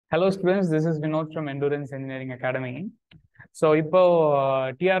Hello students, this is Vinod from Endurance Engineering Academy. So இப்போ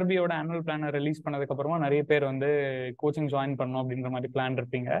டிஆர்பியோட annual பிளானை release பண்ணதுக்கு அப்புறமா நிறைய பேர் வந்து கோச்சிங் ஜாயின் பண்ணணும் அப்படின்ற மாதிரி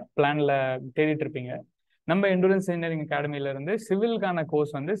பிளான்ல தேடிட்டு இருப்பீங்க. நம்ம எண்டூரன்ஸ் இன்ஜினியரிங் அகாடமில இருந்து சிவிலுக்கான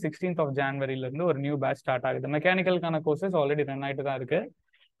கோர்ஸ் வந்து 16th of January இருந்து ஒரு நியூ பேட்ச் ஸ்டார்ட் ஆகுது. மெக்கானிக்கலுக்கான கோர்சஸ் ஆல்ரெடி ரன் ஆகிட்டு தான் இருக்கு.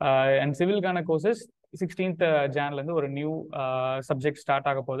 அண்ட் சிவிலுக்கான கோர்சஸ் 16th January இருந்து ஒரு நியூ சப்ஜெக்ட் ஸ்டார்ட்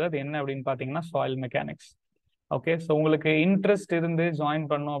ஆக போகுது. அது என்ன அப்படின்னு பார்த்தீங்கன்னா சாயில் மெக்கானிக்ஸ். ஓகே, ஸோ உங்களுக்கு இன்ட்ரெஸ்ட் இருந்து ஜாயின்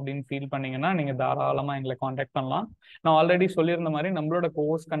பண்ணணும் அப்படின்னு ஃபீல் பண்ணீங்கன்னா நீங்கள் தாராளமாக எங்களை காண்டாக்ட் பண்ணலாம். நான் ஆல்ரெடி சொல்லியிருந்த மாதிரி நம்மளோட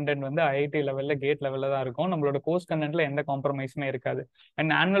கோர்ஸ் கண்டென்ட் வந்து ஐஐடி லெவலில் கேட் லெவலில் தான் இருக்கும். நம்மளோட கோர்ஸ் கண்டென்ட்ல எந்த காம்ப்ரமைஸுமே இருக்காது.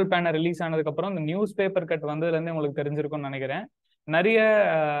 அண்ட் ஆனுவல் பிளான் ரிலீஸ் ஆனதுக்கப்புறம் இந்த நியூஸ் பேப்பர் கட் வந்ததுலேருந்து உங்களுக்கு தெரிஞ்சிருக்கும்னு நினைக்கிறேன். நிறைய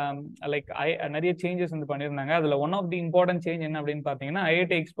நிறைய சேஞ்சஸ் வந்து பண்ணியிருந்தாங்க. அதில் one of the important change என்ன அப்படின்னு பார்த்தீங்கன்னா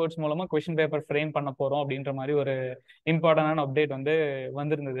ஐஐடி எக்ஸ்பர்ட்ஸ் மூலமாக கொஸ்டின் பேப்பர் ஃப்ரேம் பண்ண போகிறோம் அப்படின்ற மாதிரி ஒரு இம்பார்ட்டன்டான அப்டேட் வந்து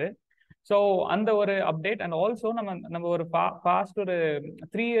வந்திருந்தது. ஸோ அந்த ஒரு அப்டேட் அண்ட் ஆல்சோ நம்ம ஒரு பாஸ்ட் ஒரு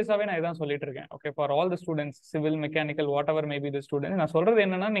 3 years-ஆவே நான் இதான் சொல்லிட்டு இருக்கேன். Okay, for all the students, civil, mechanical, what ever maybe the students, நான் சொல்றது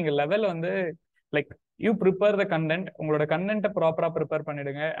என்னன்னா நீங்க லெவல் வந்து like you prepare the content, உங்களோட கண்டென்ட்டை ப்ராப்பராக ப்ரிப்பேர்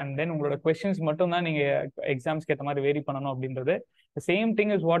பண்ணிடுங்க. அண்ட் தென் உங்களோட கொஸ்டின்ஸ் மட்டும் தான் நீங்க எக்ஸாம்ஸ்க்கு ஏற்ற மாதிரி வேரி பண்ணணும் அப்படின்றது same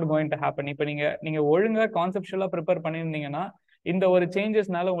thing is what going to happen. இப்போ நீங்க ஒழுங்கா கான்செப்சுவலா ப்ரிப்பேர் பண்ணியிருந்தீங்கன்னா இந்த ஒரு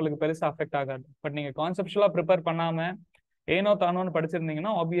சேஞ்சஸ்னால உங்களுக்கு பெருசாக அஃபெக்ட் ஆகாது. பட் நீங்க கான்செப்சுவலா ப்ரிப்பேர் பண்ணாம ஏனோ தானோன்னு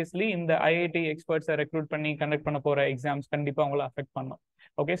படிச்சிருந்தீங்கன்னா ஆப்வியஸ்லி இந்த ஐஐடி எக்ஸ்பர்ட்ஸை ரெக்ரூட் பண்ணி கண்டக்ட் பண்ண போற எக்ஸாம்ஸ் கண்டிப்பா உங்களை அஃபெக்ட் பண்ணும்.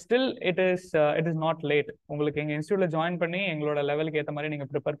 Okay, still it is not late. உங்களுக்கு எங்க இன்ஸ்டியூட்ல ஜாயின் பண்ணி எங்களோட லெவலுக்கு ஏற்ற மாதிரி நீங்க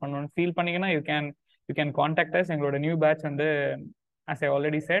ப்ரிப்பேர் பண்ணணும்னு ஃபீல் பண்ணீங்கன்னா யூ கேன் கான்டாக்ட் அஸ். எங்களோட நியூ பேட்ச் வந்து as I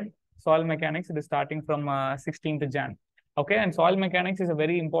already said, soil mechanics, it is starting from 16th Jan. Okay, and soil mechanics is a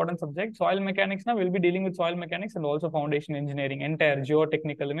very important subject. Soil mechanics na we'll be dealing with soil mechanics and also foundation engineering, entire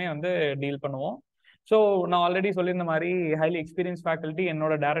geotechnicalமே வந்து deal பண்ணுவோம். So நான் already சொல்லியிருந்த மாதிரி highly experience faculty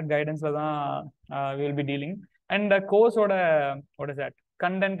என்னோட direct கைடன்ஸில் தான் will be dealing. And கோர்ஸோட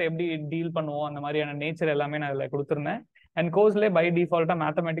content எப்படி deal பண்ணுவோம் அந்த மாதிரியான நேச்சர் எல்லாமே நான் அதில் கொடுத்துருந்தேன். அண்ட் கோர்ஸ்லேயே பை டிஃபால்ட்டாக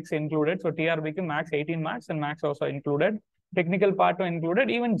mathematics included. So டிஆர்பிக்கு maths 18 marks and maths also included, technical பார்ட்டும்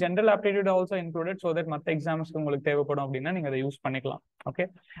included, even general aptitude also included. So that மற்ற எக்ஸாம்ஸ்க்கு உங்களுக்கு தேவைப்படும் அப்படின்னா நீங்கள் அதை யூஸ் பண்ணிக்கலாம். ஓகே,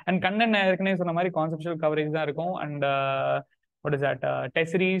 அண்ட் கண்டென்ட் நான் ஏற்கனவே சொன்ன மாதிரி கான்செப்சுவல் கவரேஜ் தான் இருக்கும். And what is that,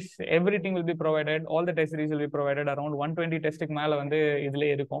 test series, everything will be provided. All the test series will be provided. Around 120 testing மேல வந்து இதுல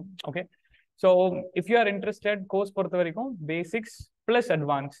இருக்கும். Okay, so if you are interested, course பொறுத்த வரைக்கும் பேசிக்ஸ் பிளஸ்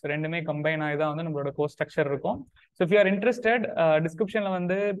அட்வான்ஸ் ரெண்டுமே combine ஆகி தான் வந்து நம்மளோட கோர்ஸ் ஸ்ட்ரக்சர் இருக்கும். So if you are interested, டிஸ்கிரிப்ஷன்ல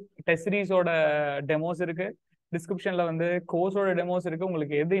வந்து டெஸ்ட் சீரிஸோட டெமோஸ் இருக்கு, டிஸ்கிரிப்ஷன்ல வந்து கோர்ஸோட டெமோஸ் இருக்கு.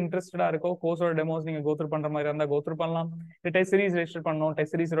 உங்களுக்கு எது இன்ட்ரெஸ்டடா இருக்கோ கோர்ஸோட டெமோஸ் நீங்க கோத்ரூ பண்ற மாதிரி இருந்தா கோத்ரூ பண்ணலாம். டெஸ்ட் சீரிஸ் ரெஜிஸ்டர் பண்ணணும்,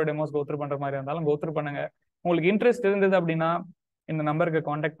 டெஸ்ட் சீரிஸோட டெமோஸ் கோத்ரூ பண்ற மாதிரி இருந்தாலும் கோத்ரூ பண்ணுங்க. உங்களுக்கு இன்ட்ரெஸ்ட் இருந்தது அப்படின்னா இந்த நம்பருக்கு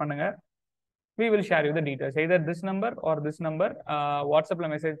காண்டாக்ட் பண்ணுங்க. we will share you the details, either this number or this number. வாட்ஸ்அப்ல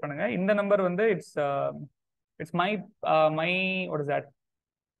மெசேஜ் பண்ணுங்க. இந்த நம்பர் வந்து it's my what is that,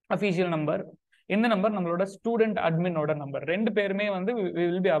 official number. இந்த நம்பர் நம்மளோட ஸ்டூடெண்ட் அட்மினோட நம்பர். ரெண்டு பேருமே வந்து we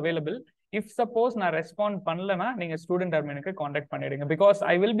will be available. If suppose நான் ரெஸ்பாண்ட் பண்ணலனா நீங்க ஸ்டூடெண்ட் அட்மினுக்கு காண்டாக்ட் பண்ணிடுங்க. Because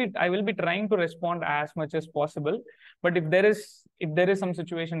I will be trying to respond as much as possible. But if there is some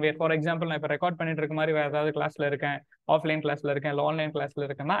situation where, for example, நான் இப்போ record பண்ணிட்டு இருக்க மாதிரி வேற ஏதாவது கிளாஸ்ல இருக்கேன், ஆஃப்லைன் கிளாஸ்ல இருக்கேன், இல்லை ஆன்லைன் கிளாஸ்ல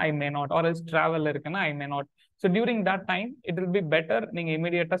இருக்கேன்னா I may not, or else travelல இருக்கேன்னா I may not. So during that time it will be better நீங்க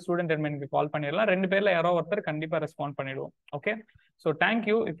இமீடியட்டா ஸ்டூடெண்ட் அட்மினுக்கு கால் பண்ணிடலாம். ரெண்டு பேர்ல யாரோ ஒருத்தர் கண்டிப்பா ரெஸ்பாண்ட் பண்ணிடுவோம். Okay, so thank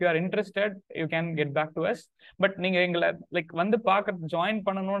you. If you are interested, you can get back to us. But நீங்க எங்களை லைக் வந்து பார்க்க ஜாயின்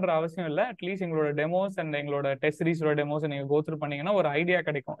பண்ணணும்ன்ற அவசியம் இல்லை. அட்லீஸ்ட் எங்களோட டெமோஸ் அண்ட் எங்களோட டெஸ்ட் சீரிஸோட டெமோஸ் நீங்க கோத்ரூ பண்ணீங்கன்னா ஒரு ஐடியா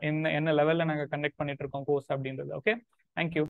கிடைக்கும் என்ன லெவல்ல நாங்க கண்டக்ட் பண்ணிட்டு இருக்கோம் கோர்ஸ் அப்படின்றது. Okay, thank you.